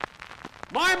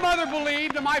My mother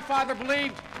believed and my father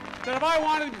believed that if I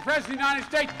wanted to be president of the United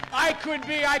States, I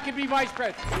could be vice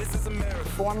president. This is America.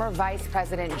 Former Vice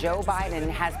President Joe Biden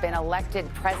has been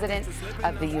elected President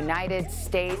of the United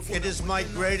States. It is my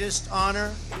greatest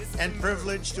honor and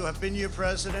privilege to have been your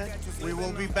president. We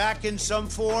will be back in some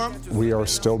form. We are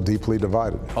still deeply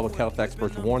divided. Public health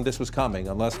experts warned this was coming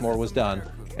unless more was done.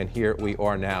 And here we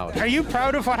are now. Are you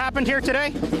proud of what happened here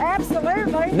today?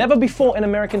 Absolutely. Never before in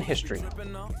American history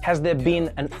has there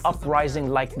been an uprising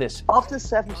like this. Of the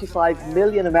 75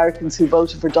 million Americans who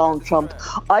voted for Donald Trump,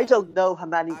 I don't know how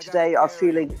many today are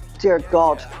feeling, dear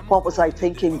God, what was I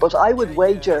thinking? But I would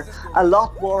wager a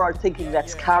lot more are thinking,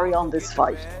 let's carry on this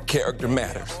fight. Character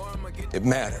matters. It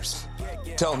matters.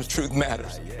 Tell them the truth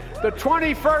matters. The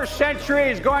 21st century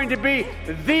is going to be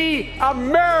the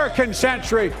American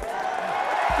century.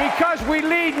 Because we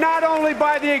lead not only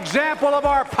by the example of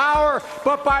our power,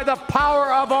 but by the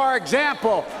power of our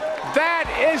example. That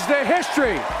is the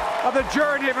history of the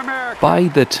journey of America. By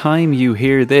the time you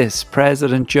hear this,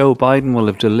 President Joe Biden will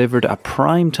have delivered a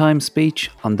primetime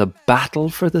speech on the battle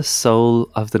for the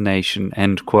soul of the nation,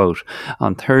 end quote,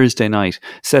 on Thursday night,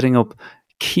 setting up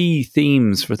key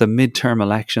themes for the midterm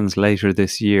elections later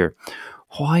this year.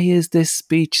 Why is this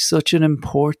speech such an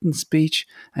important speech?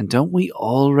 And don't we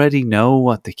already know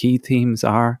what the key themes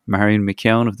are? Marion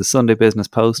McKeown of the Sunday Business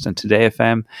Post and Today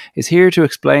FM is here to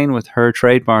explain with her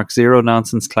trademark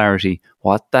zero-nonsense clarity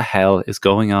what the hell is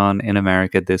going on in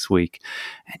America this week.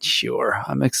 And sure,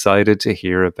 I'm excited to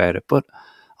hear about it, but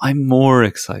I'm more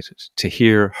excited to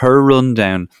hear her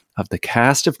rundown of the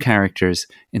cast of characters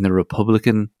in the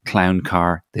Republican clown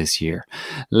car this year.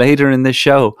 Later in the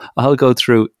show, I'll go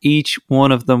through each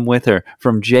one of them with her,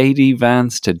 from J.D.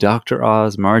 Vance to Dr.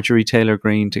 Oz, Marjorie Taylor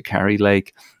Greene to Carrie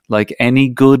Lake. Like any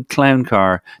good clown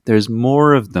car, there's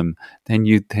more of them than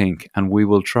you'd think, and we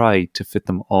will try to fit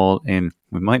them all in.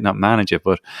 We might not manage it,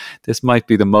 but this might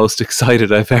be the most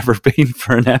excited I've ever been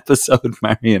for an episode,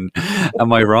 Marion.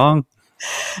 Am I wrong?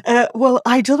 Well,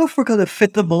 I don't know if we're going to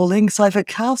fit them all in, because I have a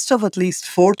cast of at least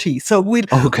 40. So we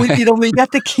get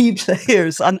the key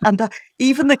players, and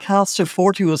even the cast of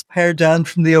 40 was pared down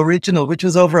from the original, which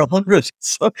was over 100.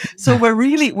 So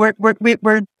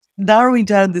we're narrowing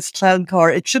down this clown car.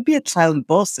 It should be a clown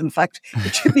bus. In fact,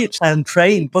 it should be a clown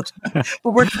train, but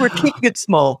we're keeping it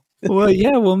small. Well,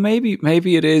 yeah. Well, maybe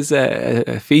it is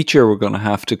a feature we're going to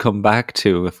have to come back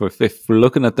to. If we're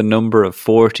looking at the number of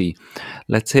 40,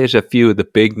 let's hit a few of the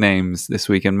big names this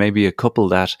week, and maybe a couple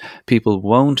that people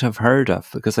won't have heard of,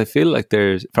 because I feel like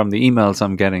there's, from the emails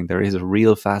I'm getting, there is a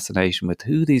real fascination with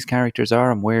who these characters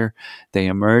are and where they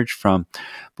emerge from.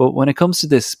 But when it comes to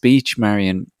this speech,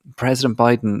 Marion, President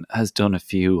Biden has done a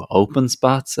few open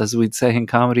spots, as we'd say in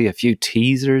comedy, a few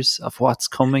teasers of what's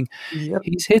coming. Yep.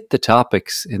 He's hit the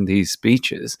topics in these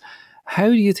speeches. How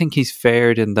do you think he's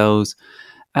fared in those?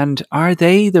 And are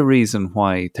they the reason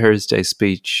why Thursday's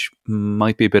speech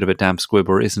might be a bit of a damp squib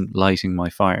or isn't lighting my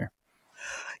fire?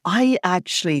 I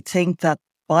actually think that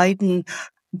Biden,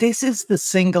 this is the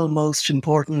single most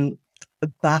important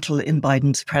battle in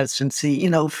Biden's presidency. You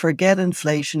know, forget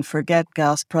inflation, forget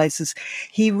gas prices.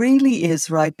 He really is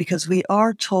right, because we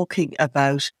are talking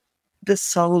about the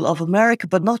soul of America,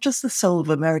 but not just the soul of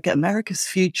America. America's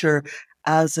future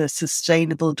as a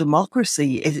sustainable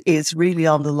democracy is really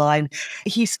on the line.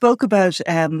 He spoke about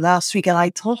last week, and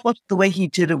I thought the way he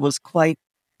did it was quite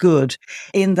good,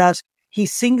 in that he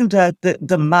singled out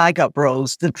the MAGA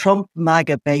bros, the Trump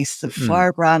MAGA base, the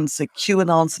firebrands, the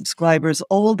QAnon subscribers,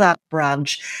 all that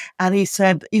branch. And he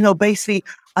said, basically,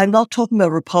 I'm not talking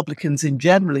about Republicans in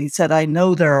general. He said, I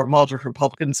know there are moderate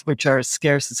Republicans, which are as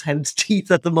scarce as hen's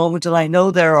teeth at the moment, and I know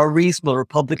there are reasonable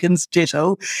Republicans,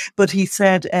 ditto. But he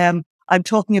said, I'm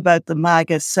talking about the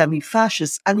MAGA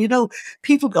semi-fascists. And,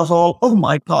 people got all, oh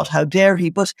my God, how dare he?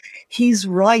 But he's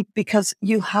right, because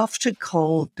you have to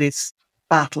call this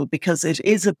battle, because it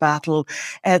is a battle.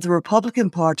 The Republican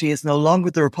Party is no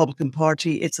longer the Republican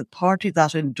Party. It's a party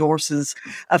that endorses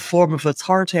a form of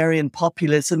authoritarian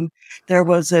populism. There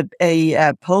was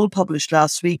a poll published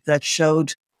last week that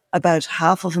showed about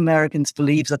half of Americans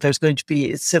believe that there's going to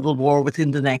be a civil war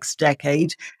within the next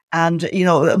decade. And,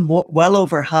 well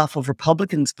over half of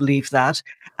Republicans believe that,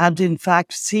 and in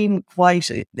fact seem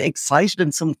quite excited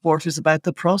in some quarters about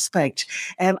the prospect.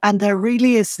 And there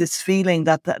really is this feeling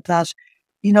that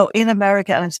in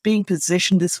America, and it's being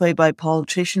positioned this way by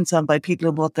politicians and by people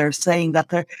and what they're saying,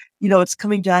 that it's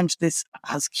coming down to this,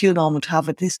 as QAnon would have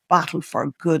it, this battle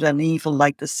for good and evil,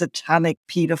 like the satanic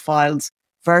pedophiles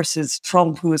versus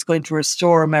Trump, who is going to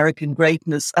restore American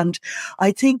greatness. And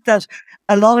I think that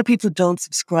a lot of people don't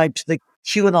subscribe to the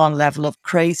QAnon level of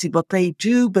crazy, but they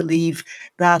do believe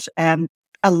that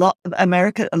a lot of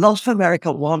America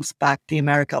wants back the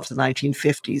America of the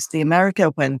 1950s, the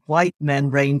America when white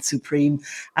men reigned supreme,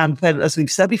 and when, as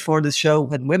we've said before in the show,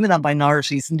 when women and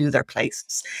minorities knew their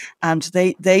places. And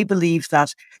they believe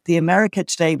that the America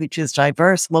today, which is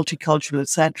diverse, multicultural,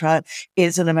 etc.,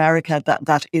 is an America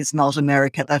that is not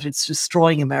America, that it's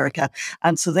destroying America.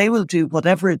 And so they will do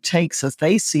whatever it takes, as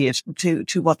they see it,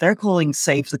 to what they're calling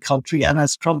save the country, and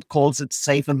as Trump calls it,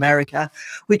 save America,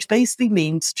 which basically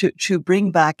means to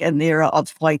bring back an era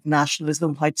of white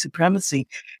nationalism, white supremacy.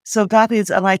 So that is,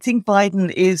 and I think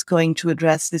Biden is going to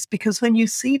address this, because when you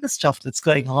see the stuff that's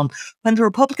going on, when the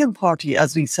Republican Party,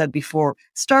 as we said before,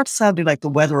 starts sounding like the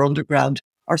Weather Underground,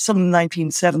 or some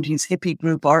 1970s hippie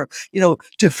group, or,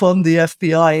 to fund the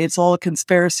FBI, it's all a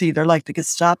conspiracy, they're like the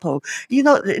Gestapo.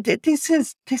 This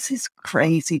is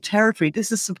crazy territory. This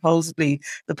is supposedly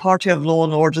the party of law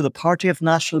and order, the party of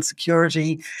national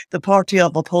security, the party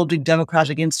of upholding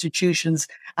democratic institutions,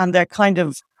 and they're kind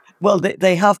of, well,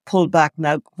 they have pulled back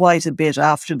now quite a bit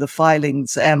after the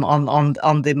filings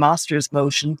on the Masters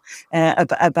motion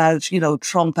about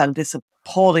Trump and this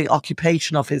appalling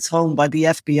occupation of his home by the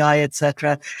FBI,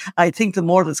 etc. I think the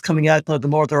more that's coming out now, the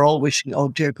more they're all wishing, oh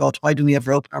dear God, why do we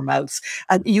ever open our mouths?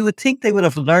 And you would think they would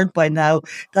have learned by now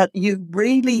that you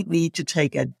really need to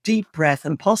take a deep breath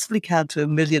and possibly count to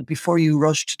 1 million before you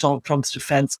rush to Donald Trump's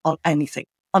defense on anything.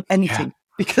 Yeah.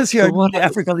 Because you're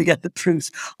never going to get the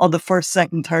truth on the first,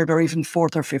 second, third, or even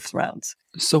fourth or fifth rounds.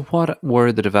 So what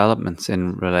were the developments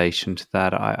in relation to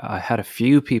that? I had a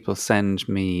few people send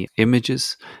me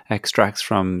images, extracts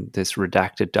from this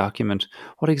redacted document.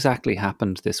 What exactly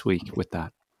happened this week with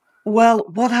that? Well,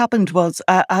 what happened was,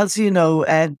 as you know,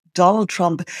 Donald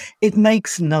Trump, it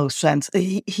makes no sense.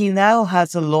 He now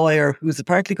has a lawyer who's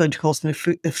apparently going to cost him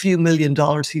a few $1 million.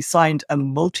 He signed a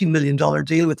multi-million-dollar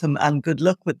deal with him, and good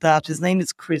luck with that. His name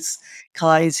is Chris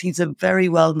Kise. He's a very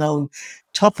well-known,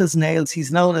 tough as nails.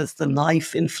 He's known as the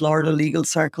knife in Florida legal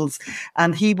circles,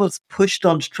 and he was pushed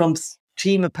onto Trump's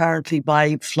team apparently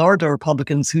by Florida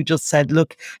Republicans who just said,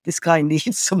 look, this guy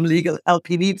needs some legal help.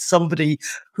 He needs somebody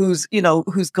who's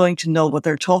going to know what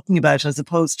they're talking about, as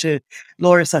opposed to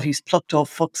lawyers that he's plucked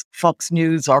off Fox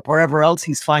News or wherever else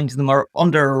he's finding them, or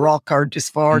under a rock or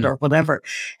Discord or whatever.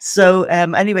 So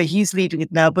anyway, he's leading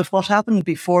it now. But what happened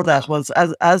before that was,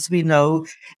 as we know,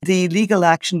 the legal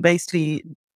action basically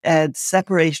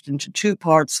separated into two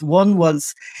parts. One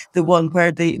was the one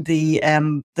where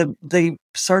the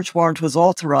search warrant was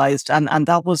authorized, and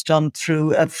that was done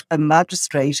through a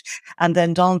magistrate. And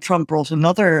then Donald Trump brought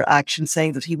another action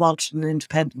saying that he wanted an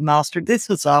independent master. This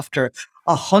was after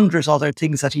 100 other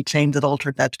things that he claimed that all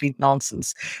turned out to be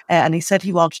nonsense. And he said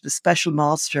he wanted a special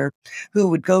master who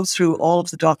would go through all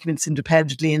of the documents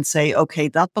independently and say, okay,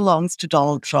 that belongs to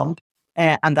Donald Trump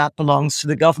and that belongs to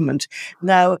the government.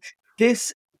 Now,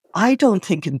 this, I don't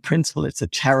think in principle it's a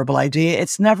terrible idea.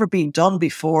 It's never been done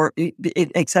before,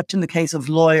 except in the case of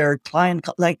lawyer-client.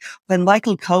 Like when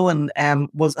Michael Cohen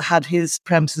had his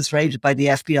premises raided by the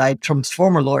FBI, Trump's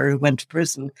former lawyer who went to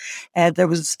prison, there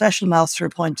was a special master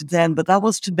appointed then, but that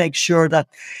was to make sure that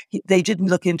they didn't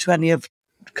look into any of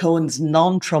Cohen's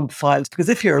non-Trump files, because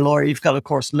if you're a lawyer, you've got, of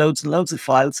course, loads and loads of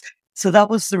files. So that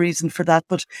was the reason for that.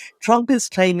 But Trump is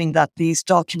claiming that these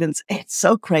documents, it's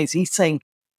so crazy. He's saying,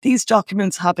 these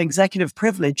documents have executive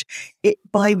privilege.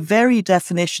 By very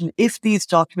definition, if these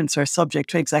documents are subject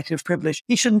to executive privilege,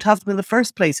 he shouldn't have them in the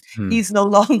first place. He's no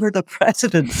longer the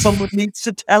president. Someone needs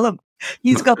to tell him.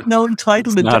 He's got no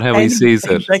entitlement. It's not how he sees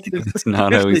it. It's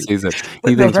not how he sees it.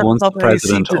 He thinks once the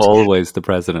president, always the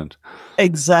president.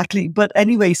 Exactly. But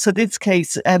anyway, so this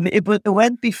case, it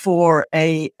went before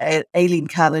Aileen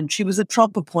Cannon. She was a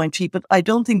Trump appointee, but I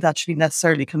don't think that should be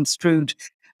necessarily construed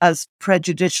as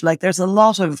prejudicial. Like, there's a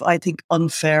lot of, I think,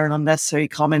 unfair and unnecessary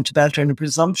comment about her and a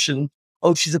presumption,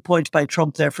 oh, she's appointed by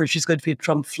Trump, therefore she's going to be a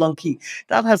Trump flunky.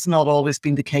 That has not always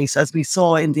been the case, as we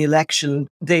saw in the election,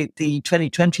 the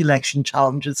 2020 election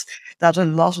challenges, that a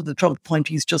lot of the Trump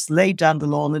appointees just laid down the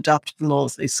law and adapted the law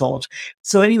as they saw it.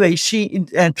 So anyway,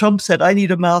 Trump said, I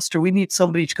need a master. We need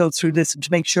somebody to go through this and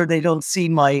to make sure they don't see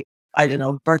my, I don't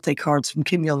know, birthday cards from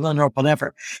Kim Jong-un or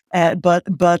whatever. And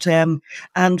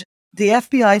the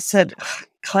FBI said,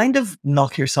 kind of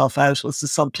knock yourself out was the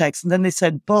subtext. And then they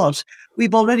said, but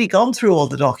we've already gone through all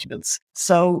the documents.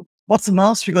 So what's the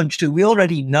master going to do? We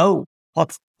already know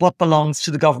what belongs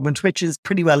to the government, which is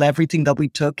pretty well everything that we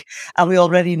took. And we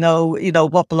already know,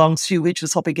 what belongs to you, which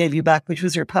was what we gave you back, which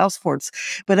was your passports.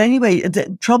 But anyway,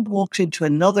 Trump walked into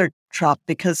another trap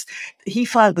because he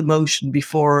filed the motion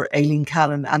before Aileen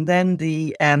Cannon. And then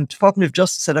the Department of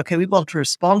Justice said, okay, we want to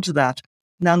respond to that.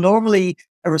 Now, normally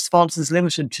a response is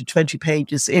limited to 20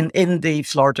 pages in the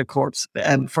Florida courts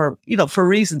for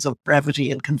reasons of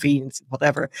brevity and convenience,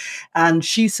 whatever. And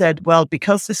she said, well,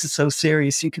 because this is so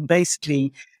serious, you can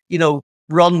basically,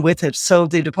 run with it. So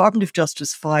the Department of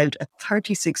Justice filed a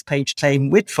 36-page claim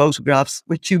with photographs,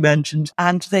 which you mentioned,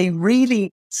 and they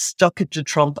really stuck it to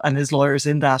Trump and his lawyers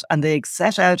in that. And they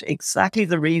set out exactly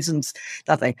the reasons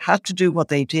that they had to do what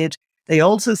they did. They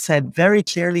also said very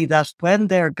clearly that when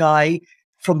their guy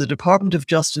from the Department of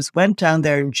Justice went down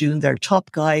there in June, their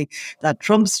top guy, that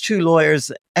Trump's two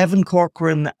lawyers, Evan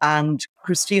Corcoran and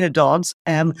Christina Dodds,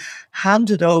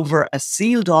 handed over a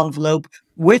sealed envelope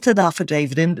with an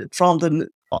affidavit from them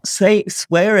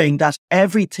swearing that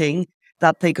everything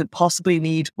that they could possibly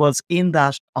need was in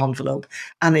that envelope.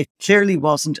 And it clearly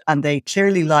wasn't, and they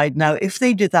clearly lied. Now, if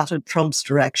they did that in Trump's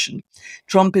direction,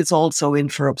 Trump is also in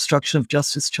for obstruction of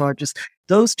justice charges.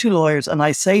 Those two lawyers, and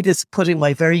I say this putting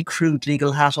my very crude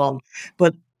legal hat on,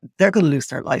 but they're going to lose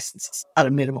their licenses at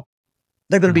a minimum.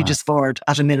 They're going to be disbarred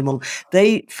at a minimum.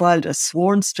 They filed a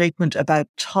sworn statement about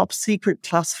top secret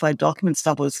classified documents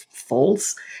that was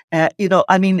false. It's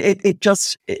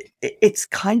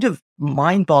kind of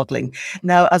mind-boggling.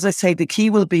 Now, as I say, the key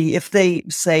will be if they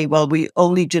say, well, we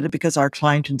only did it because our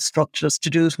client instructed us to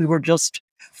do it. We were just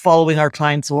following our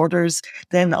client's orders.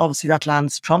 Then obviously that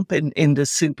lands Trump in the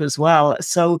soup as well.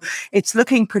 So it's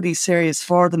looking pretty serious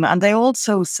for them. And they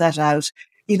also set out,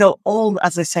 all,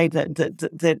 as I say,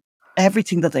 the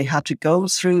everything that they had to go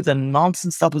through, the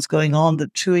nonsense that was going on, the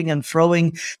toing and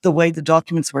froing, the way the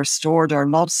documents were stored or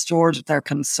not stored, their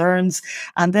concerns.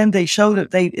 And then they showed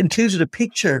it, they included a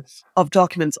picture of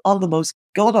documents on the most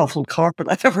god-awful carpet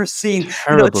I've ever seen.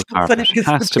 Terrible carpet,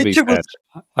 has to be said.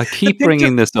 I keep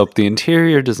bringing this up. The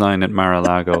interior design at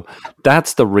Mar-a-Lago,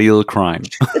 that's the real crime.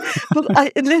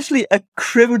 But literally a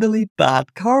criminally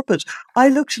bad carpet. I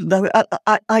looked at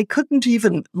that, I couldn't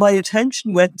even, my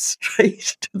attention went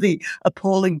straight to the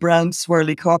appalling brown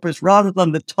swirly carpet rather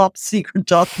than the top secret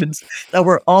documents that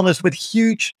were on it with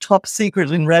huge top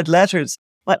secret in red letters.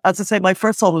 But as I say, my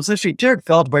first thought was literally, dear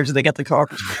God, where did they get the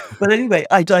carpet? But anyway,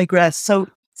 I digress. So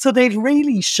they've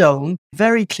really shown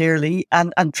very clearly,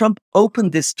 and Trump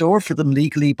opened this door for them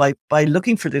legally by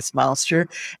looking for this master.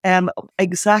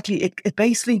 Exactly, it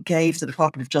basically gave the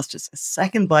Department of Justice a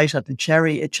second bite at the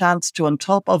cherry, a chance to, on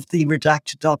top of the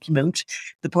redacted document,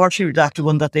 the partially redacted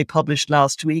one that they published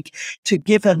last week, to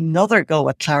give another go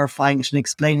at clarifying it and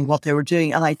explaining what they were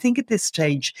doing. And I think at this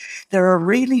stage, there are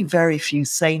really very few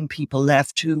sane people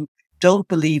left who don't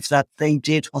believe that they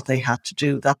did what they had to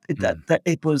do, that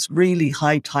it was really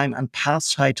high time and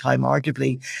past high time,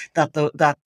 arguably,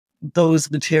 that those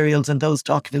materials and those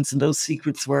documents and those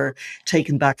secrets were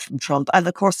taken back from Trump. And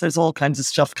of course, there's all kinds of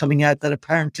stuff coming out that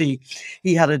apparently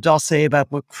he had a dossier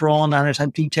about Macron and it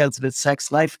had details of his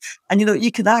sex life. And,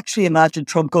 you can actually imagine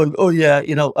Trump going, oh yeah,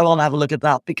 I want to have a look at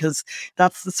that, because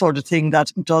that's the sort of thing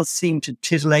that does seem to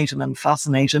titillate him and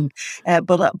fascinate him.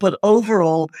 But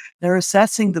overall, they're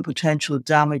assessing the potential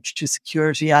damage to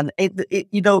security. And,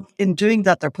 in doing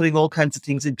that, they're putting all kinds of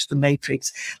things into the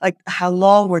matrix. Like, how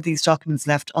long were these documents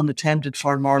left unattended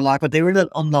for Mar-a-Lago? They were in an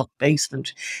unlocked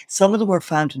basement. Some of them were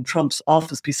found in Trump's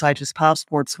office beside his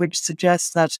passports, which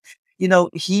suggests that,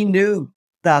 he knew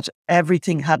that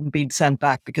everything hadn't been sent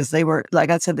back, because they were, like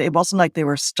I said, it wasn't like they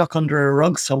were stuck under a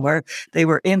rug somewhere. They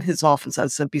were in his office, as I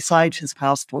said, beside his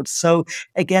passport. So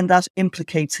again, that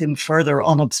implicates him further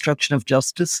on obstruction of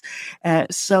justice.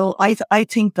 So I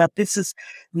think that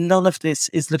none of this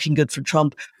is looking good for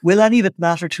Trump. Will any of it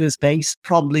matter to his base?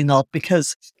 Probably not,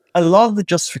 because a lot of the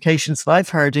justifications that I've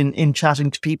heard in chatting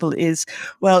to people is,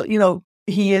 well,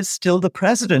 he is still the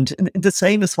president. And the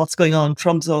same as what's going on in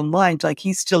Trump's own mind. Like,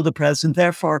 he's still the president.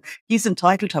 Therefore, he's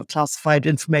entitled to have classified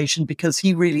information because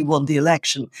he really won the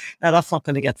election. Now, that's not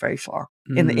going to get very far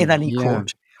in any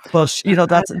court. But,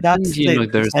 that's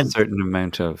there's a certain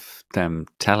amount of them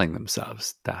telling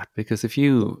themselves that, because if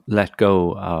you let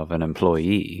go of an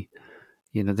employee,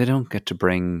 they don't get to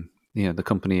bring, the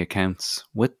company accounts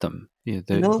with them.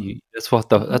 That's what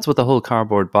the whole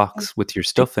cardboard box with your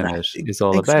stuff in it is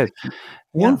all about.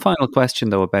 One final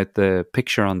question, though, about the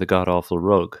picture on the god-awful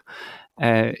rug.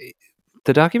 The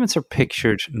documents are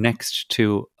pictured next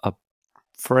to a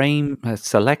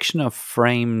selection of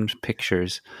framed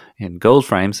pictures in gold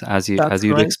frames, as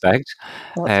you'd expect.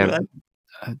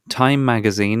 Time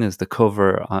magazine is the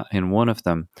cover in one of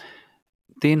them.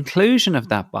 The inclusion of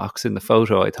that box in the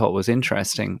photo, I thought, was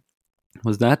interesting.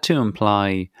 Was that to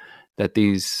imply that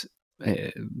these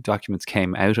documents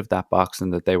came out of that box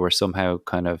and that they were somehow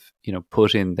kind of,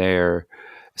 put in there,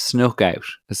 snuck out,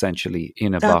 essentially,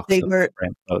 in a box of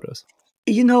framed photos?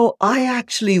 I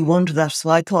actually wonder that. So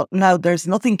I thought, now there's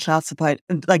nothing classified.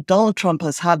 Like Donald Trump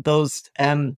has had those,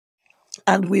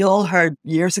 and we all heard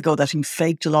years ago that he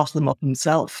faked a lot of them up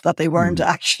himself, that they weren't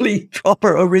actually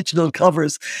proper original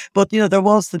covers. But, there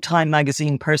was the Time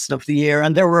Magazine Person of the Year,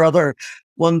 and there were other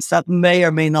ones that may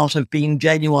or may not have been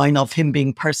genuine of him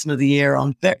being Person of the Year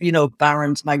on,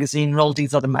 Barron's Magazine and all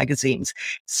these other magazines.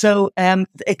 So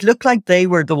it looked like they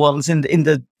were the ones in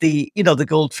the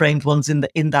gold framed ones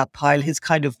in that pile, his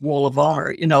kind of wall of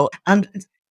honor, and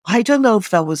I don't know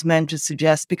if that was meant to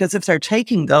suggest, because if they're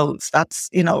taking those, that's,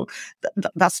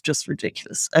 that's just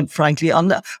ridiculous. And frankly,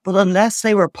 but unless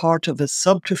they were part of a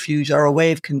subterfuge or a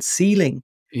way of concealing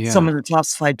some of the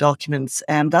classified documents,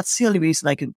 that's the only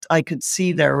reason I could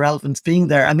see their relevance being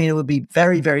there. I mean, it would be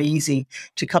very, very easy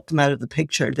to cut them out of the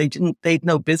picture. They'd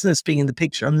no business being in the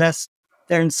picture unless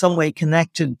they're in some way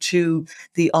connected to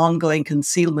the ongoing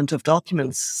concealment of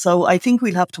documents. So I think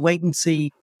we'll have to wait and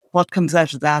see what comes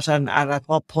out of that and at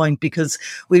what point, because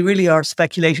we really are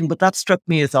speculating, but that struck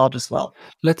me as odd as well.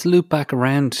 Let's loop back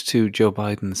around to Joe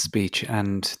Biden's speech,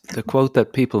 and the quote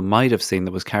that people might have seen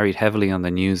that was carried heavily on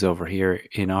the news over here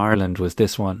in Ireland was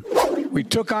this one. We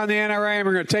took on the NRA and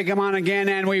we're going to take them on again,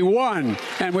 and we won,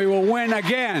 and we will win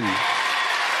again.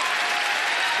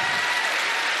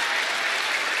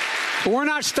 But we're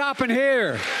not stopping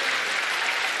here.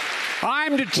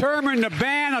 I'm determined to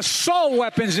ban assault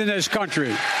weapons in this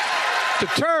country.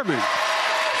 Determined.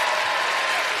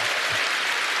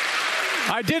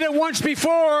 I did it once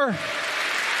before,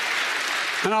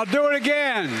 and I'll do it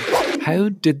again. How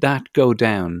did that go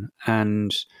down?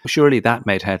 And surely that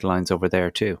made headlines over there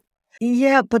too.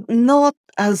 Yeah, but not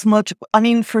as much. I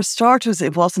mean, for starters,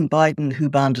 it wasn't Biden who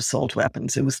banned assault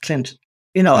weapons. It was Clinton.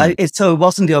 So it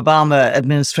wasn't the Obama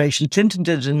administration. Clinton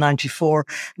did it in 94.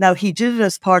 Now, he did it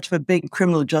as part of a big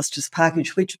criminal justice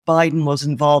package, which Biden was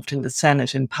involved in the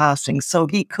Senate in passing. So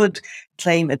he could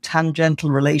claim a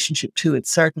tangential relationship to it,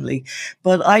 certainly.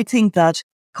 But I think that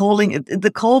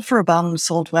the call for a ban on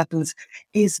assault weapons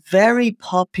is very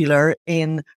popular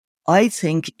I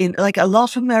think a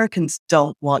lot of Americans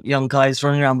don't want young guys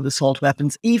running around with assault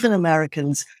weapons, even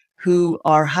Americans who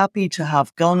are happy to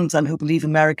have guns and who believe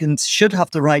Americans should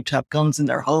have the right to have guns in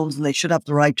their homes and they should have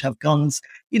the right to have guns,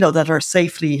 that are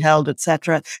safely held,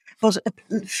 etc. But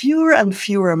fewer and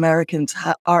fewer Americans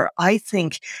are, I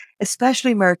think,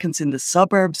 especially Americans in the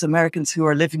suburbs, Americans who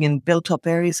are living in built-up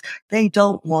areas, they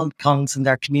don't want guns in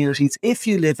their communities. If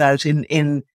you live out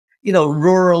in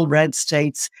rural red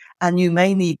states, and you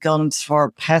may need guns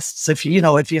for pests if you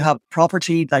have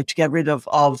property, like to get rid of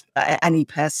any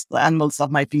pests, animals that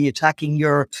might be attacking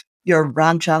your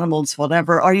ranch animals,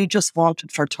 whatever, or you just want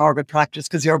it for target practice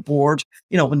because you're bored,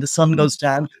 when the sun goes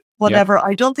down, whatever. Yep.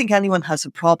 I don't think anyone has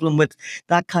a problem with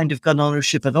that kind of gun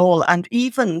ownership at all. And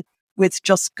even with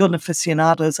just gun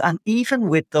aficionados, and even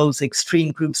with those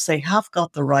extreme groups, they have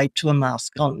got the right to amass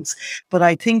guns. But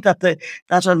I think that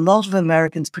that a lot of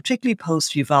Americans, particularly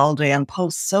post Uvalde and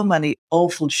post so many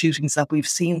awful shootings that we've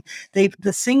seen,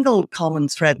 the single common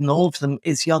thread in all of them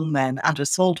is young men and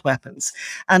assault weapons.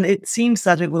 And it seems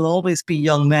that it will always be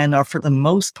young men, or for the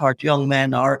most part, young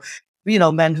men are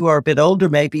men who are a bit older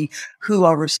maybe, who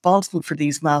are responsible for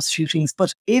these mass shootings.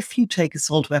 But if you take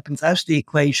assault weapons out of the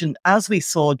equation, as we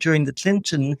saw during the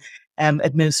Clinton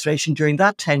administration during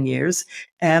that 10 years,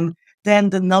 then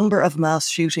the number of mass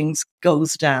shootings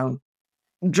goes down.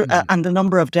 And the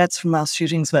number of deaths from mass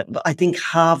shootings, I think,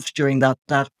 halved during that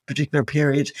particular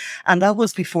period. And that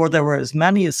was before there were as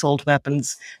many assault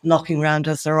weapons knocking around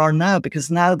as there are now,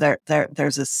 because now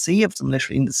there's a sea of them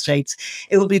literally in the States.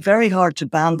 It will be very hard to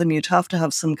ban them. You'd have to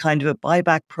have some kind of a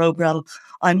buyback program.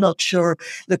 I'm not sure.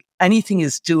 Look, anything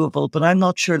is doable, but I'm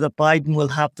not sure that Biden will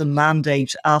have the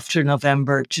mandate after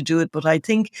November to do it. But I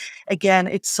think, again,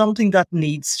 it's something that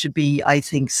needs to be,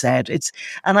 said.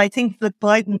 And I think that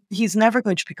Biden, he's never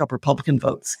going to pick up Republican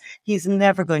votes. He's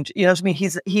never going to, what I mean?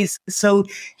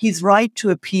 He's right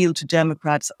to appeal to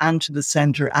Democrats and to the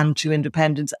center and to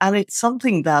independents. And it's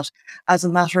something that, as a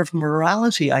matter of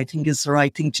morality, I think is the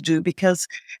right thing to do, because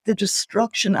the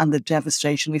destruction and the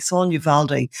devastation we saw in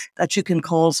Uvalde that you can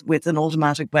cause with an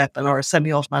automatic weapon or a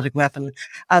semi-automatic weapon,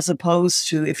 as opposed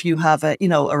to if you have a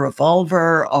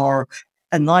revolver or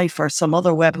a knife or some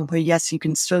other weapon where, yes, you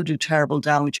can still do terrible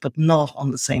damage, but not on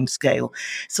the same scale.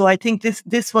 So I think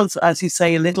this was, as you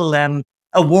say, a little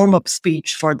a warm-up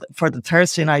speech for the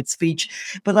Thursday night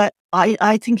speech. But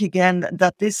I think, again,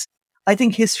 that I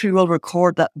think history will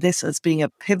record that this as being a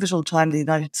pivotal time in the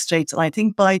United States. And I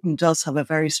think Biden does have a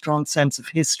very strong sense of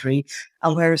history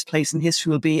and where his place in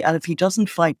history will be. And if he doesn't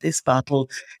fight this battle,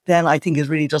 then I think it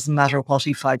really doesn't matter what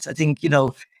he fights. I think,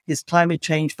 his climate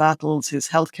change battles, his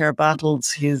healthcare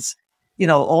battles, his,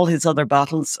 all his other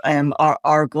battles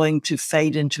are going to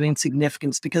fade into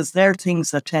insignificance because they're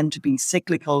things that tend to be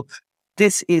cyclical.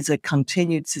 This is a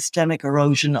continued systemic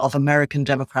erosion of American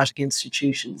democratic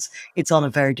institutions. It's on a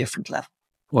very different level.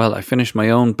 Well, I finished my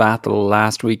own battle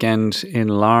last weekend in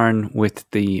Larne with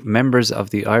the members of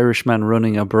the Irishman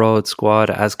Running Abroad squad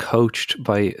as coached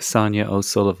by Sonia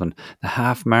O'Sullivan. The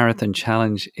half marathon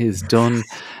challenge is done.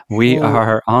 We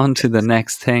are on to the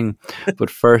next thing. But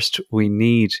first, we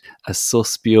need a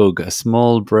susbiog, a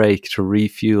small break to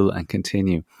refuel and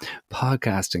continue.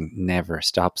 Podcasting never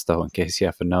stops, though, in case you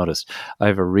haven't noticed. I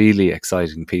have a really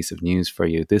exciting piece of news for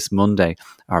you. This Monday,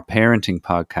 our parenting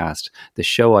podcast, the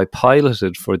show I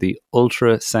piloted for the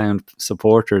ultrasound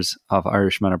supporters of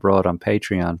Irishman Abroad on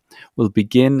Patreon, will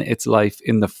begin its life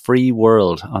in the free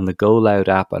world on the Go Loud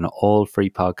app and all free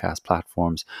podcast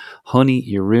platforms. Honey,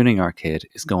 You're Ruining Our Kid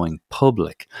is going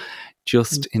public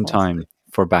just in time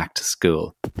for back to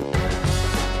school.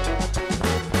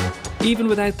 Even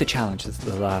without the challenges of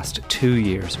the last 2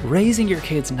 years, raising your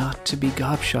kids not to be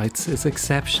gobshites is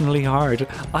exceptionally hard.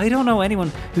 I don't know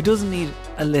anyone who doesn't need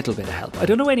a little bit of help. I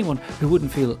don't know anyone who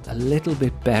wouldn't feel a little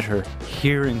bit better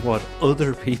hearing what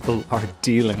other people are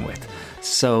dealing with.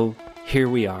 So here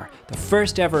we are, the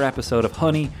first ever episode of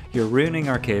Honey, You're Ruining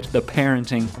Our Kid, the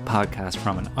parenting podcast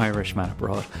from an Irishman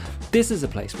Abroad. This is a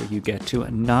place where you get to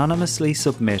anonymously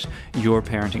submit your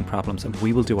parenting problems, and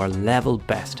we will do our level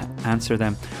best to answer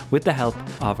them with the help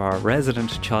of our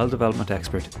resident child development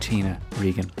expert, Tina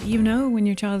Regan. You know when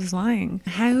your child is lying.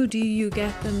 How do you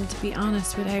get them to be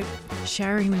honest without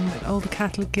showering them with all the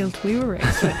Catholic guilt we were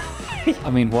raised with?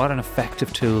 I mean, what an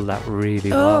effective tool that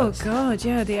really was. Oh, God,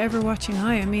 yeah, the ever-watching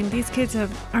eye. I mean, these kids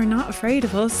are not afraid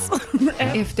of us.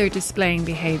 If they're displaying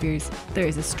behaviours, there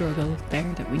is a struggle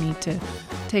there that we need to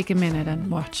take a minute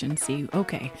and watch and see,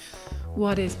 okay,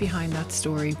 what is behind that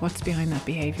story? What's behind that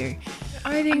behaviour?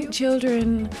 I think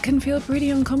children can feel pretty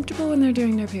uncomfortable when they're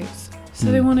doing their poos.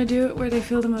 So they want to do it where they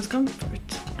feel the most comfort.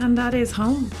 And that is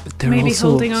home. Maybe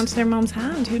holding onto their mom's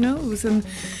hand, who knows? And,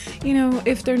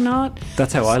 if they're not...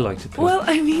 That's how I like to poo. Well,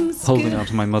 I mean... Holding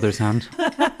onto my mother's hand.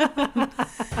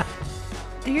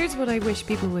 Here's what I wish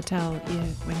people would tell you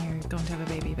when you're going to have a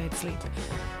baby about sleep.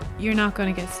 You're not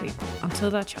going to get sleep until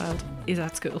that child is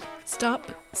at school.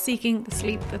 Stop seeking the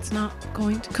sleep that's not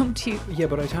going to come to you. Yeah,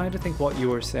 but I kind of think what you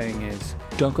were saying is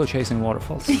don't go chasing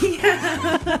waterfalls.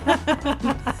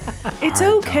 It's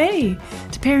okay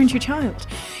to parent your child.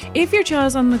 If your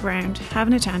child's on the ground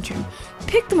having a tantrum,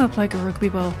 pick them up like a rugby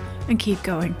ball and keep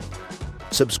going.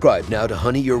 Subscribe now to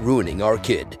Honey, You're Ruining Our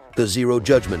Kid, the Zero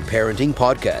Judgment Parenting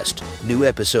Podcast. New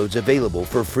episodes available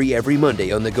for free every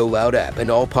Monday on the Go Loud app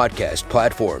and all podcast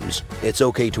platforms. It's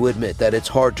okay to admit that it's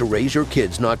hard to raise your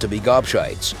kids not to be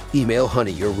gobshites. Email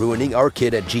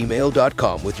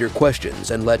honeyyou'reruiningourkid@gmail.com with your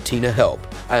questions and let Tina help.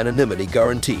 Anonymity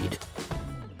guaranteed.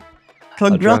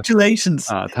 Congratulations.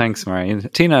 Thanks, Marion.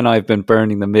 Tina and I have been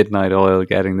burning the midnight oil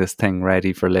getting this thing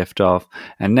ready for liftoff,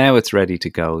 and now it's ready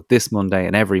to go. This Monday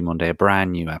and every Monday, a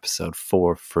brand new episode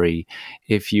for free.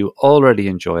 If you already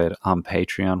enjoy it on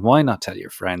Patreon, why not tell your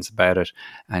friends about it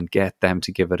and get them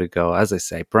to give it a go? As I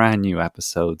say, brand new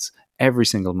episodes every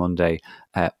single Monday,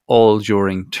 all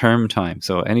during term time.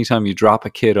 So anytime you drop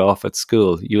a kid off at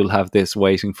school, you'll have this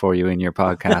waiting for you in your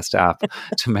podcast app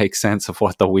to make sense of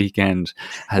what the weekend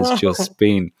has just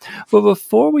been. But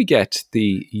before we get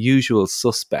the usual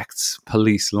suspects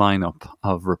police lineup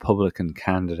of Republican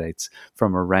candidates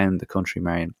from around the country,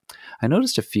 Marion, I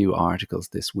noticed a few articles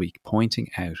this week pointing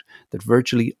out that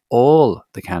virtually all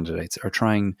the candidates are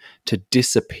trying to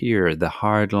disappear the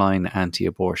hardline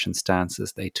anti-abortion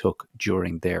stances they took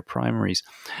during their primaries.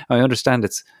 I understand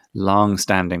it's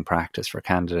long-standing practice for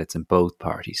candidates in both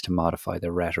parties to modify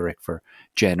their rhetoric for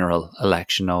general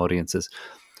election audiences.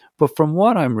 But from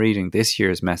what I'm reading, this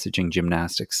year's messaging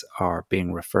gymnastics are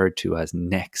being referred to as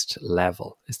next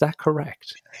level. Is that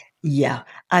correct? Yeah.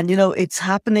 And, it's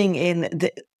happening in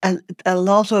a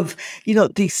lot of,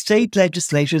 the state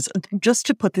legislatures. Just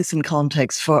to put this in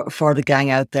context for the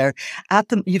gang out there,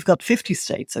 you've got 50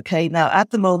 states, okay? Now, at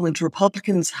the moment,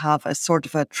 Republicans have a sort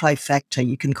of a trifecta,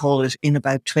 you can call it, in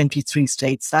about 23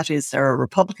 states. That is, there are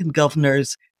Republican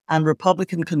governors and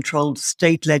Republican-controlled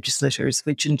state legislatures,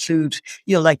 which include,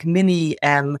 like mini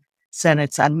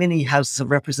senates and mini houses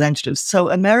of representatives. So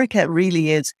America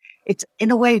really is, it's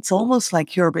in a way, it's almost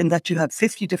like Europe in that you have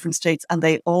 50 different states and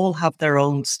they all have their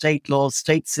own state laws,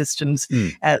 state systems,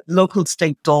 local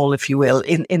state dole, if you will,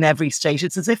 in every state.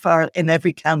 It's as if in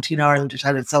every county in Ireland it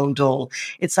had its own dole.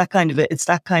 It's that kind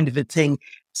of a thing.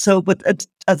 So, but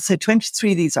I'd say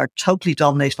 23 of these are totally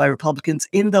dominated by Republicans.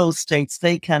 In those states,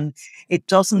 it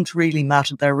doesn't really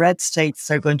matter. They're red states,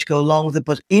 they're going to go along with it.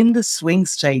 But in the swing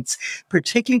states,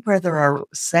 particularly where there are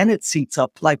Senate seats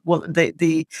up, like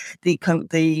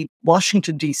the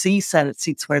Washington, D.C. Senate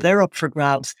seats where they're up for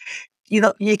grabs,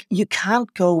 you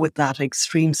can't go with that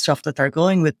extreme stuff that they're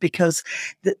going with because,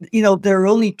 there are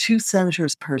only 2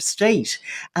 senators per state.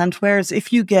 And whereas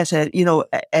if you get a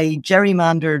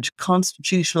gerrymandered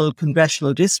constitutional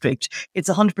congressional district, it's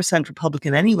 100%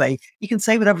 Republican anyway. You can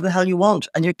say whatever the hell you want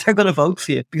and they're going to vote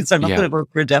for you because they're not going to vote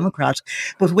for a Democrat.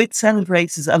 But with Senate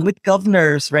races and with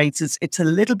governors' races, it's a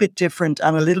little bit different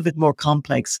and a little bit more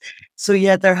complex. So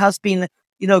yeah, there has been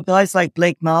guys like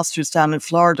Blake Masters down in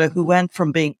Florida who went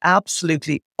from being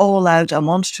absolutely all out and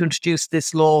wanted to introduce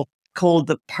this law called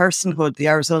the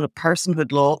Arizona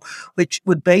Personhood Law, which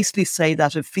would basically say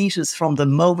that a fetus from the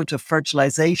moment of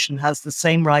fertilization has the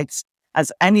same rights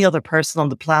as any other person on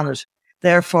the planet.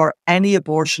 Therefore, any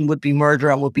abortion would be murder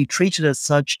and would be treated as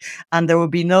such. And there would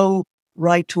be no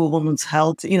right to a woman's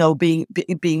health,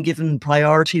 being given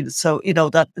priority. So,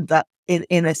 that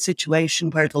in a situation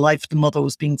where the life of the mother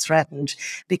was being threatened,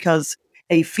 because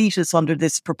a fetus under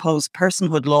this proposed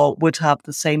personhood law would have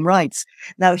the same rights.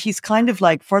 Now, he's kind of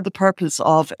like, for the purpose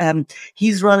of,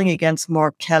 he's running against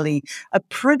Mark Kelly, a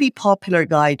pretty popular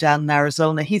guy down in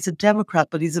Arizona. He's a Democrat,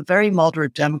 but he's a very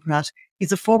moderate Democrat.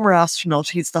 He's a former astronaut.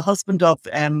 He's the husband of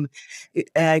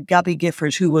Gabby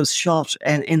Gifford, who was shot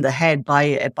in the head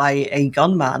by a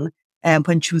gunman.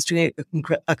 When she was doing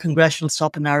a congressional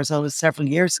stop in Arizona several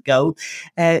years ago.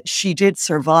 She did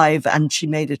survive and she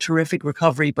made a terrific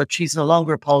recovery, but she's no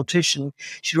longer a politician.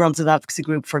 She runs an advocacy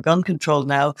group for gun control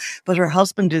now, but her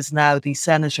husband is now the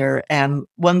senator,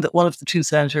 one of the 2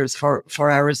 senators for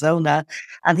Arizona,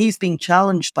 and he's being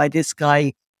challenged by this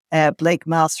guy, Blake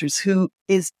Masters, who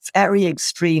is very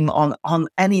extreme on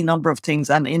any number of things.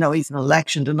 And, he's an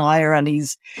election denier and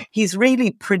he's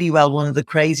really pretty well one of the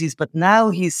crazies. But now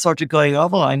he's sort of going, oh,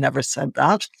 well, I never said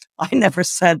that. I'm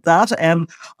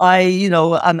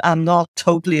not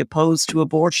totally opposed to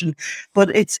abortion,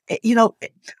 but it's,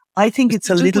 I think it's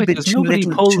a little bit too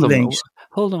little too late.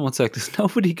 Hold on one sec. Does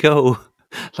nobody go,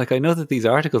 like, I know that these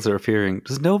articles are appearing.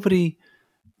 Does nobody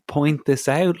point this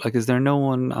out? Like, is there no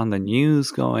one on the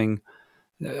news going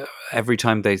every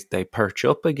time they perch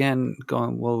up again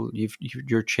going, well,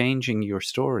 you're changing your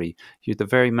story. You're the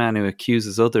very man who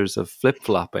accuses others of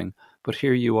flip-flopping, but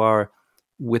here you are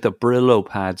with a Brillo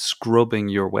pad scrubbing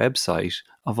your website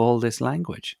of all this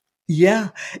language. Yeah,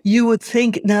 you would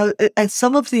think. Now,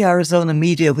 some of the Arizona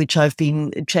media, which I've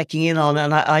been checking in on,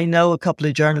 and I know a couple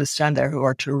of journalists down there who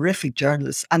are terrific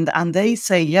journalists, and they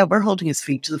say, yeah, we're holding his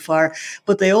feet to the fire,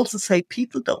 but they also say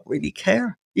people don't really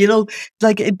care.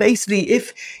 Like basically,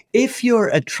 if you're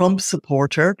a Trump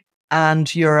supporter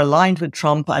and you're aligned with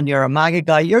Trump and you're a MAGA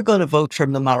guy, you're going to vote for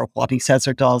him no matter what he says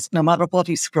or does, no matter what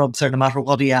he scrubs or no matter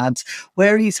what he adds.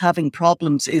 Where he's having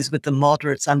problems is with the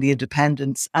moderates and the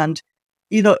independents. And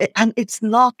and it's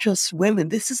not just women.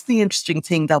 This is the interesting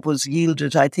thing that was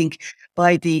yielded, I think,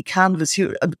 by the canvass.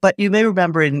 But you may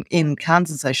remember in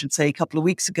Kansas, I should say, a couple of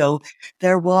weeks ago,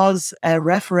 there was a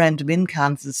referendum in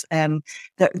Kansas.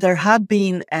 There had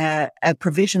been a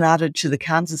provision added to the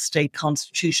Kansas state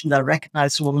constitution that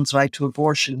recognized a woman's right to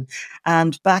abortion.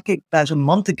 And back about a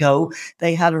month ago,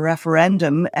 they had a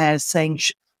referendum saying,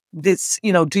 this,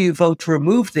 do you vote to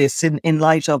remove this in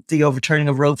light of the overturning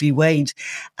of Roe v. Wade?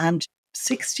 And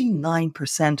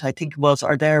 69%, I think it was,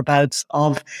 or thereabouts,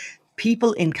 of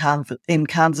people in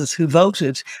Kansas who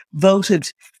voted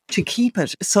to keep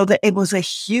it. So that it was a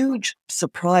huge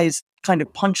surprise, kind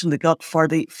of punch in the gut for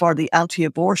the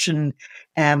anti-abortion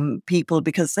people,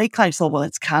 because they kind of thought, well,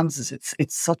 it's Kansas,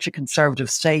 it's such a conservative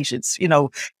state, it's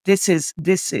this is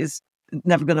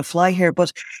never going to fly here.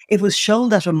 But it was shown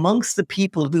that amongst the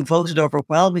people who voted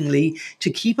overwhelmingly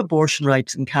to keep abortion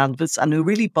rights in Kansas and who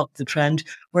really bucked the trend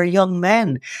were young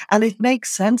men. And it makes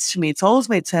sense to me. It's always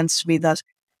made sense to me that,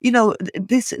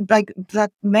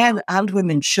 that men and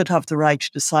women should have the right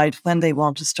to decide when they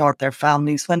want to start their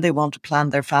families, when they want to plan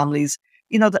their families.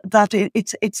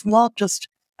 It's not just,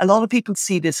 a lot of people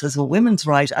see this as a women's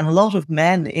right, and a lot of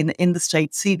men in the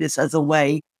state see this as a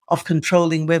way of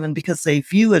controlling women because they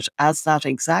view it as that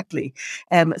exactly.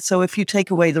 So if you take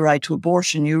away the right to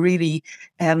abortion, you really,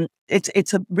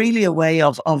 it's really a way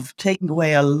of taking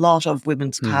away a lot of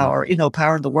women's power,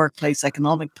 power in the workplace,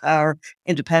 economic power,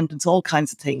 independence, all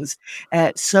kinds of things.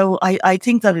 So I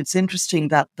think that it's interesting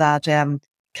that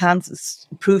Kansas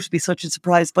proved to be such a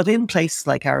surprise. But in places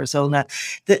like Arizona,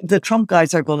 the Trump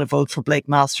guys are going to vote for Blake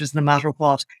Masters no matter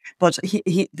what. But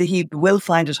he will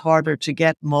find it harder to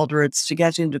get moderates, to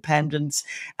get independents,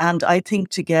 and I think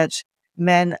to get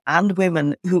men and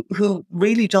women who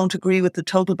really don't agree with the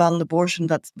total ban on abortion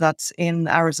that's in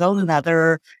Arizona now. There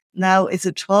are now, is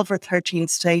it 12 or 13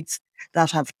 states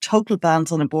that have total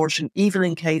bans on abortion, even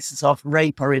in cases of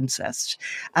rape or incest.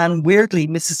 And weirdly,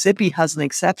 Mississippi has an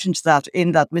exception to that,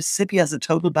 in that Mississippi has a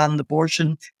total ban on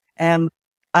abortion. And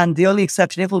the only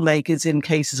exception it will make is in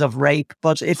cases of rape.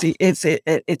 But if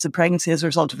it's a pregnancy as a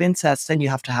result of incest, then you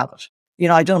have to have it. You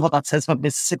know, I don't know what that says about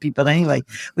Mississippi, but anyway,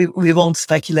 we won't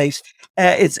speculate.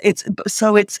 It's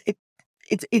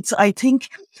I think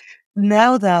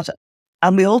now that,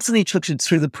 and we also need to look at it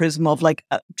through the prism of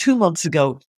 2 months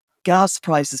ago, gas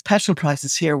prices, petrol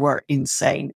prices here were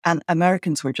insane. And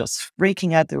Americans were just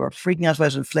freaking out. They were freaking out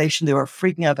about inflation. They were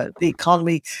freaking out about the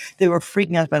economy. They were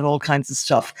freaking out about all kinds of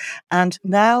stuff. And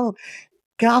now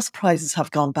gas prices have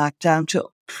gone back down to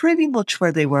pretty much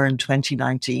where they were in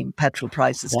 2019, petrol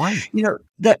prices. Why? You know,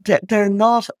 they're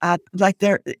not at,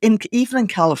 even in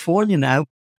California now,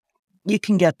 you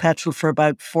can get petrol for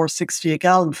about $4.60 a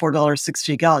gallon,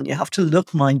 $4.60 a gallon. You have to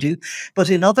look, mind you. But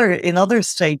in other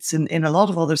states, in a lot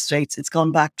of other states, it's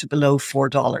gone back to below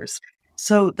 $4.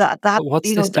 So that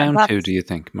what's this down to, do you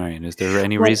think, Marion? Is there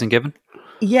any reason given?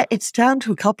 Yeah, it's down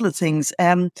to a couple of things.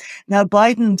 Now,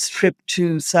 Biden's trip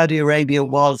to Saudi Arabia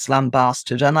was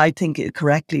lambasted, and I think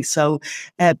correctly so,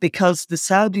 because the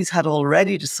Saudis had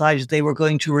already decided they were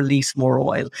going to release more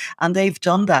oil, and they've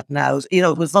done that now. You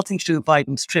know, it was nothing to do with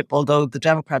Biden's trip, although the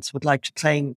Democrats would like to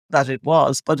claim that it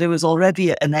was, but it was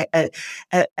already an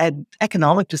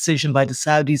economic decision by the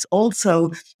Saudis. Also,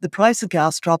 the price of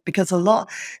gas dropped because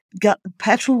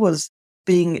petrol was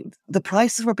the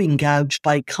prices were being gouged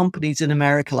by companies in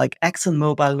America like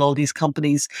ExxonMobil and all these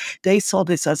companies. They saw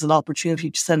this as an opportunity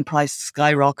to send prices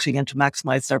skyrocketing and to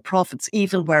maximize their profits,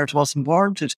 even where it wasn't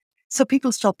warranted. So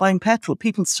people stopped buying petrol.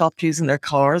 People stopped using their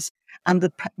cars, and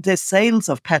the sales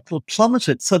of petrol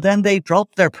plummeted. So then they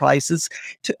dropped their prices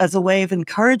as a way of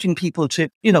encouraging people to,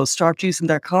 start using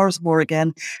their cars more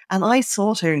again. And I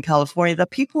saw it here in California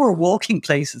that people were walking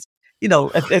places.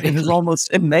 It was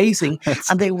almost amazing.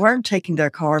 And they weren't taking their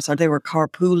cars, or they were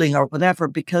carpooling or whatever,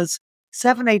 because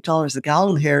 $7-8 a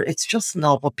gallon here, it's just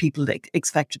not what people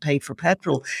expect to pay for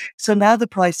petrol. So now the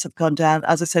prices have gone down.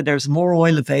 As I said, there's more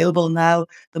oil available now.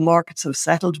 The markets have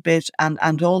settled a bit.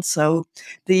 And also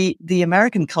the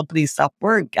American companies that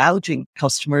were gouging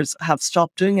customers have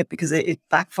stopped doing it because it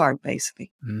backfired,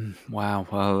 basically. Wow.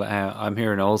 Well, I'm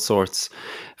hearing all sorts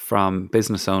from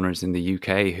business owners in the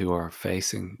UK who are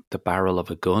facing the barrel of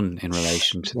a gun in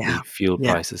relation to the fuel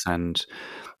prices and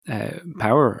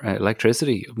power,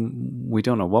 electricity. We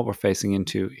don't know what we're facing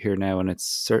into here now, and it's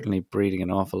certainly breeding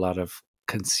an awful lot of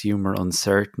consumer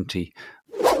uncertainty.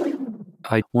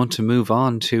 I want to move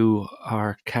on to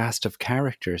our cast of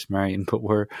characters, Marion, but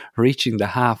we're reaching the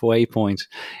halfway point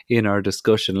in our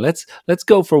discussion. Let's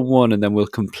go for one, and then we'll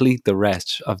complete the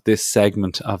rest of this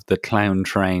segment of the Clown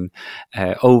Train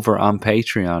over on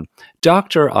Patreon.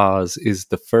 Dr. Oz is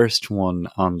the first one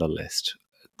on the list.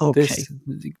 Okay.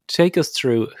 Take us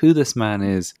through who this man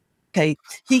is. Okay,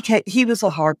 he was a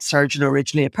heart surgeon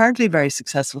originally, apparently a very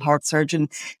successful heart surgeon.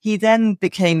 He then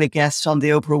became a guest on the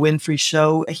Oprah Winfrey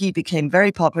Show. He became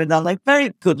very popular now,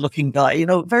 very good-looking guy,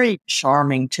 very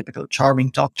charming, typical charming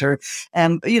doctor.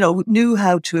 Knew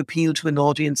how to appeal to an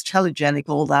audience, telegenic,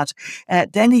 all that.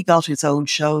 Then he got his own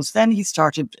shows. Then he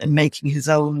started making his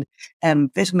own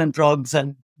vitamin drugs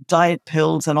and diet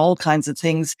pills and all kinds of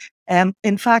things.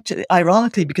 In fact,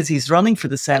 ironically, because he's running for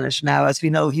the Senate now, as we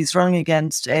know, he's running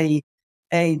against a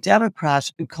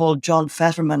Democrat called John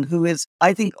Fetterman, who is,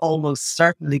 I think, almost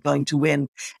certainly going to win.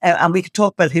 And we could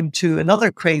talk about him too,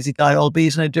 another crazy guy,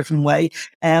 albeit in a different way,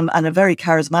 and a very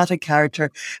charismatic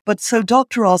character. But so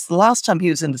Dr. Oz, the last time he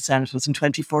was in the Senate was in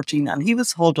 2014, and he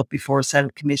was hauled up before a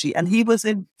Senate committee, and he was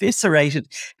eviscerated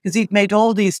because he'd made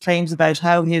all these claims about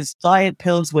how his diet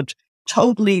pills would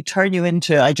totally turn you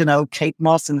into, I don't know, Kate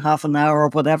Moss in half an hour or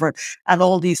whatever, and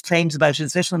all these claims about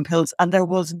his vitamin pills, and there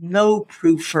was no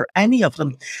proof for any of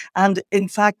them. And in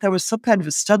fact, there was some kind of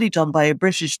a study done by a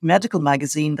British medical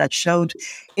magazine that showed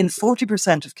in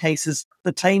 40% of cases,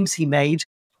 the claims he made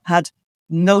had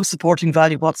no supporting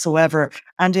value whatsoever.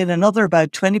 And in another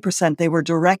about 20%, they were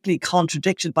directly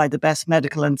contradicted by the best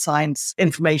medical and science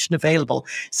information available.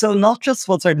 So not just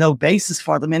was there no basis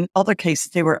for them, in other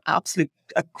cases, they were absolute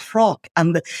a crock,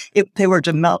 and they were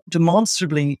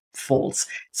demonstrably false.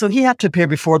 So he had to appear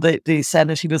before the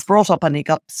Senate. He was brought up and he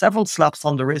got several slaps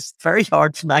on the wrist, very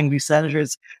hard, from angry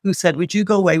senators who said, would you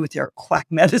go away with your quack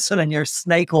medicine and your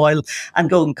snake oil and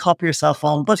go and cop yourself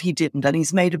on? But he didn't. And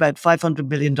he's made about $500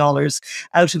 million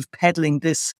out of peddling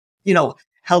this,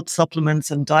 health supplements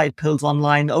and diet pills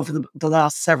online over the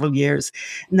last several years.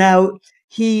 Now,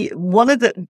 one of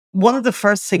the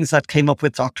first things that came up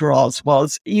with Dr. Oz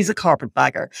was he's a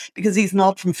carpetbagger, because he's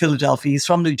not from Philadelphia. He's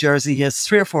from New Jersey. He has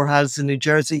 3 or 4 houses in New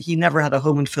Jersey. He never had a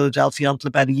home in Philadelphia until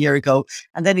about a year ago.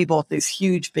 And then he bought this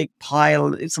huge big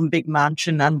pile, some big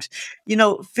mansion. And,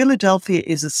 Philadelphia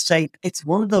is a state. It's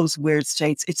one of those weird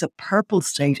states. It's a purple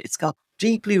state. It's got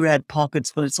deeply red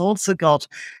pockets, but it's also got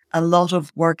a lot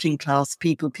of working class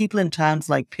people in towns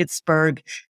like Pittsburgh,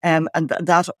 and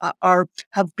that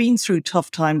have been through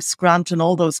tough times, Scranton,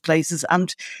 all those places.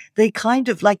 And they kind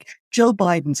of, like, Joe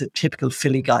Biden's a typical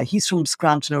Philly guy. He's from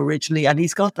Scranton originally, and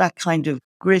he's got that kind of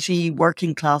gritty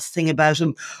working class thing about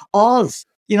him. Oz,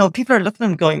 people are looking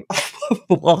at him going,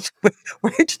 what?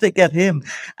 Where did they get him?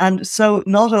 And so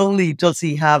not only does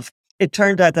he have, it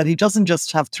turned out that he doesn't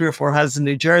just have 3 or 4 houses in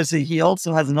New Jersey, he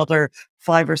also has another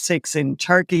 5 or 6 in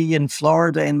Turkey, in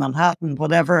Florida, in Manhattan,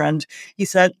 whatever. And he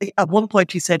said, at one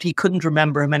point, he couldn't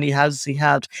remember how many houses he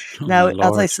had. Now,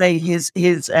 as I say, his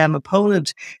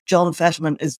opponent, John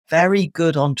Fetterman, is very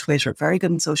good on Twitter, very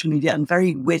good on social media, and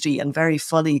very witty and very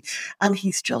funny. And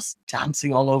he's just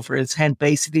dancing all over his head,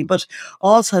 basically. But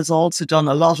Oz has also done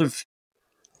a lot of,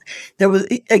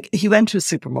 he went to a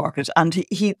supermarket and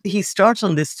he started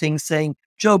on this thing saying,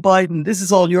 Joe Biden, this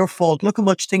is all your fault. Look how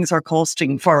much things are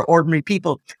costing for ordinary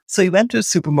people. So he went to a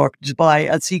supermarket to buy,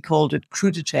 as he called it,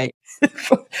 crudité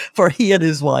for he and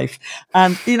his wife.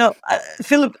 And,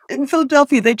 in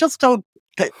Philadelphia, they just don't,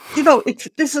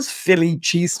 this is Philly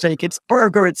cheesesteak. It's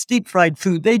burger, it's deep fried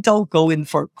food. They don't go in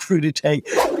for crudité.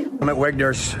 I'm at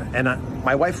Wegner's and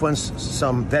my wife wants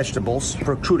some vegetables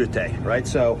for crudité, right?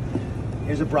 So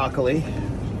here's a broccoli.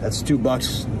 That's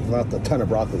 $2. Not a ton of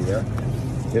broccoli there.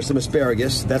 There's some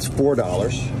asparagus. That's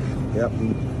 $4. Yep.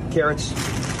 And carrots.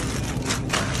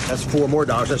 That's $4 more.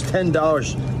 That's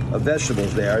 $10 of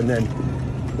vegetables there. And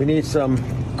then we need some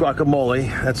guacamole.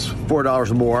 That's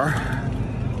 $4 more.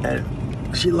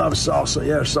 And she loves salsa.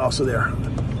 Yeah, there's salsa there.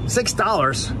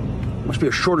 $6. Must be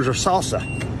a shortage of salsa.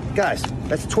 Guys,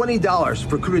 that's $20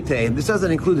 for crudité. And this doesn't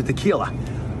include the tequila.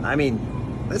 I mean,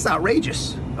 that's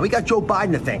outrageous. And we got Joe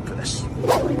Biden to thank for this.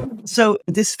 So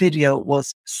this video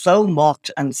was so mocked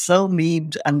and so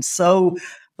memed and so,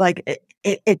 like,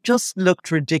 it just looked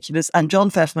ridiculous. And John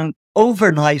Fetterman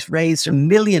overnight raised $1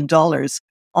 million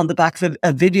on the back of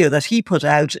a video that he put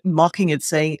out mocking it,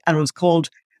 saying, and it was called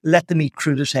Let Them Eat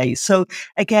Crudité. So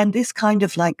again, this kind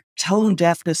of like tone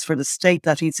deafness for the state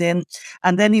that he's in.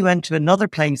 And then he went to another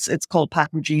place, it's called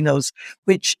Papagino's,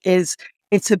 which is,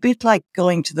 it's a bit like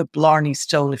going to the Blarney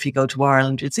Stone if you go to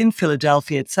Ireland. It's in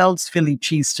Philadelphia. It sells Philly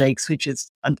cheesesteaks, which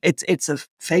is, and it's a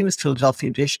famous Philadelphia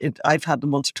dish. I've had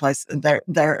them once or twice, and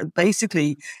they're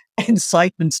basically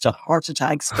incitements to heart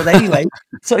attacks. But anyway,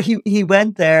 so he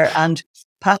went there, and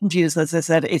Papagino's, as I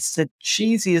said, it's the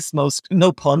cheesiest, most,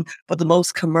 no pun, but the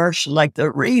most commercial, like the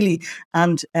really,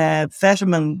 and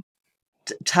Fetterman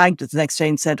tagged it the next day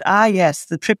and said, yes,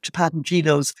 the trip to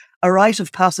Papagino's, a rite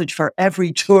of passage for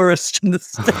every tourist in the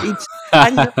state.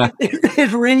 And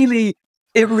it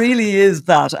really is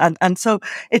that. And so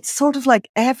it's sort of like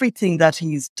everything that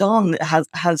he's done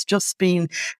has just been,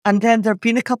 and then there have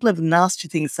been a couple of nasty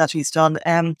things that he's done.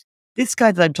 This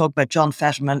guy that I'm talking about, John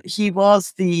Fetterman, he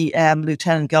was the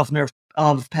lieutenant governor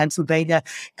of Pennsylvania,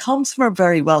 comes from a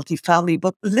very wealthy family,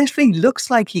 but literally looks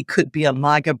like he could be a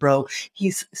MAGA bro.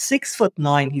 He's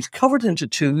 6'9", he's covered in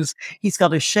tattoos, he's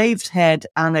got a shaved head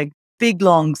and a big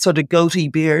long sort of goatee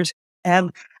beard,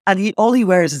 and all he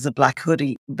wears is a black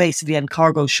hoodie, basically, and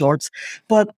cargo shorts.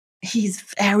 But he's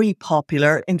very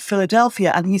popular in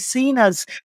Philadelphia, and he's seen as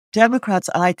Democrats,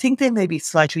 and I think they may be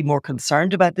slightly more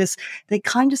concerned about this, they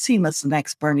kind of see him as the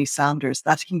next Bernie Sanders,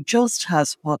 that he just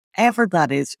has whatever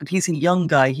that is. And he's a young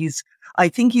guy. I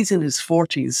think he's in his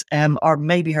 40s, or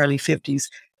maybe early 50s.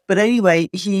 But anyway,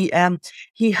 he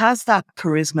has that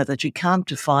charisma that you can't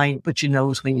define, but you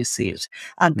know it when you see it.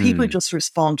 And people just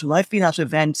respond to him. I've been at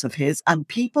events of his, and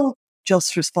people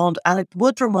just respond. And it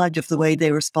would remind you of the way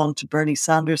they respond to Bernie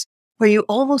Sanders, where you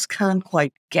almost can't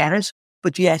quite get it,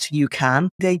 but yet you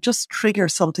can. They just trigger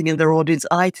something in their audience.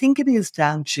 And I think it is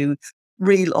down to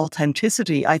real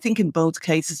authenticity. I think in both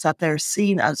cases that they're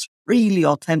seen as really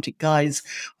authentic guys,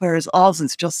 whereas Oz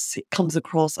is just comes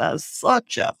across as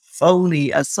such a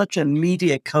phony, as such a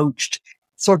media coached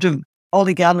sort of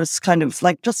oligamous kind of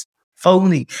like just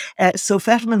phony. So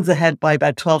Fetterman's ahead by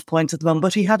about 12 points at the moment,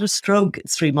 but he had a stroke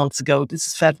 3 months ago. This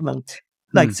is Fetterman,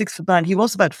 like 6'9". He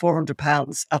was about 400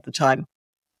 pounds at the time.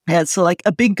 So like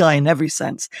a big guy in every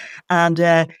sense.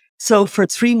 And so for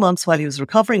 3 months while he was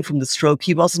recovering from the stroke,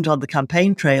 he wasn't on the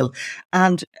campaign trail.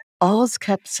 And Oz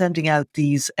kept sending out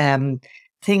these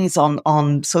things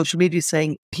on social media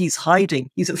saying he's hiding.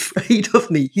 He's afraid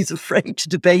of me. He's afraid to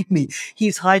debate me.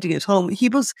 He's hiding at home.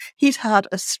 He'd had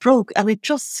a stroke, and it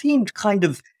just seemed kind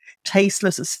of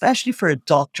tasteless, especially for a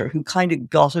doctor who kind of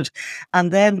got it.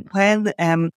 And then when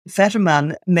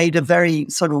Fetterman made a very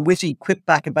sort of witty quip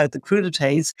back about the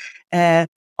crudités,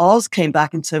 Oz came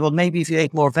back and said, well, maybe if you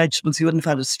ate more vegetables, you wouldn't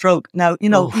have had a stroke. Now, you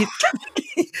know,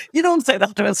 you don't say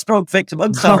that to a stroke victim.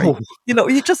 I'm sorry. No. You know,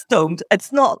 you just don't.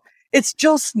 It's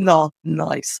just not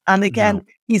nice. And again,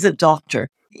 he's a doctor.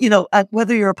 You know,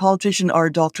 whether you're a politician or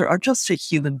a doctor or just a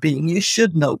human being, you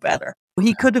should know better.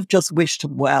 He could have just wished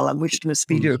him well and wished him a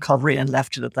speedy recovery and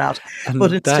left it at that. And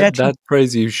but instead, that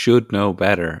phrase, you should know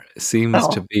better, seems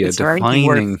to be a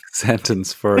defining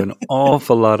sentence for an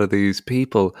awful lot of these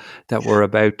people that we're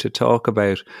about to talk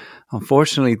about.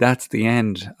 Unfortunately, that's the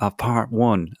end of part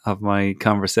 1 of my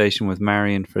conversation with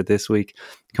Marion for this week.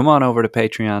 Come on over to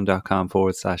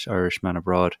patreon.com/Irishman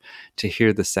Abroad to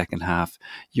hear the second half.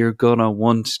 You're going to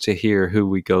want to hear who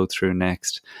we go through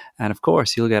next. And of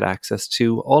course, you'll get access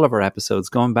to all of our episodes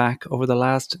going back over the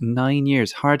last 9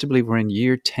 years. Hard to believe we're in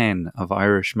year 10 of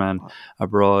Irishman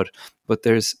Abroad. But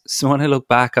so when I look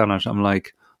back on it, I'm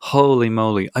like, holy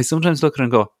moly. I sometimes look at it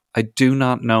and go, I do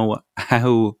not know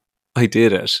how I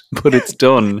did it, but it's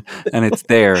done and it's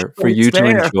there for you to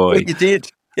enjoy. You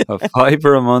did. A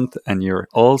 $5 a month and you're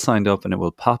all signed up, and it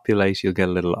will populate. You'll get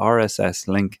a little RSS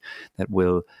link that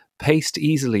will paste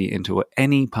easily into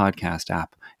any podcast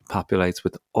app. It populates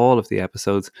with all of the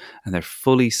episodes, and they're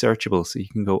fully searchable, so you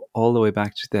can go all the way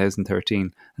back to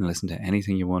 2013 and listen to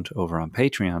anything you want over on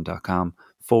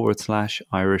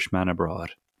patreon.com/Irishman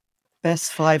Abroad.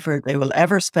 Best $5 they will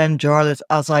ever spend, Jarlath.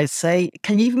 As I say,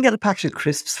 can you even get a packet of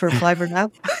crisps for $5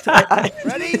 now?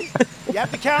 Ready? You have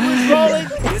the cameras rolling?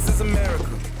 This is America.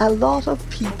 A lot of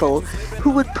people who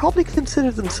would probably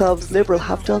consider themselves liberal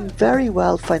have done very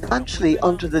well financially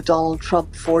under the Donald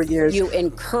Trump 4 years. You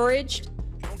encouraged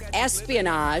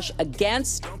espionage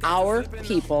against our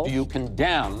people. Do you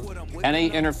condemn any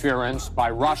interference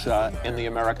by Russia in the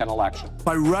American election?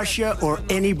 By Russia or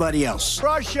anybody else?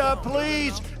 Russia,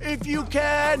 please, if you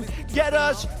can, get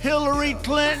us Hillary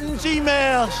Clinton's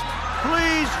emails.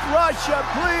 Please, Russia,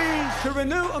 please. To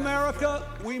renew America,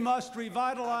 we must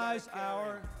revitalize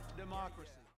our democracy.